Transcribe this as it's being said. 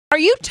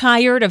you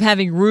tired of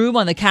having room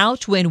on the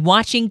couch when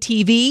watching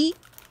TV?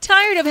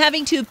 Tired of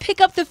having to pick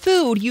up the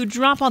food you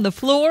drop on the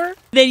floor?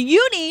 Then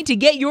you need to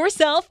get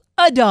yourself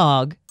a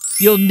dog.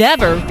 You'll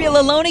never feel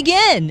alone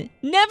again.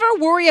 Never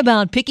worry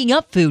about picking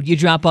up food you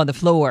drop on the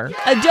floor.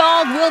 A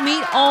dog will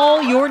meet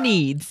all your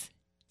needs.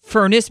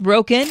 Furnace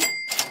broken?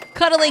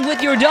 Cuddling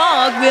with your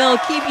dog will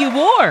keep you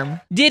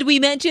warm. Did we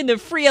mention the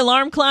free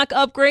alarm clock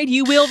upgrade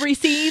you will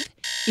receive?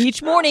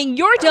 Each morning,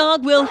 your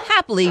dog will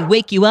happily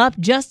wake you up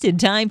just in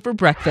time for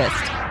breakfast.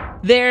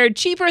 They're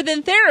cheaper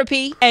than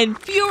therapy and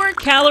fewer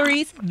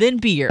calories than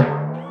beer.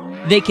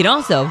 They can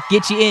also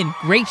get you in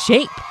great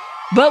shape.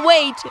 But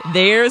wait,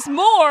 there's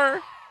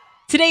more.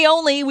 Today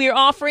only, we're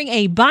offering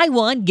a buy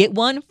one, get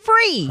one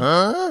free.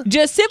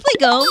 Just simply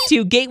go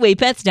to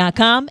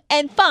gatewaypets.com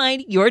and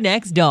find your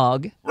next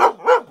dog.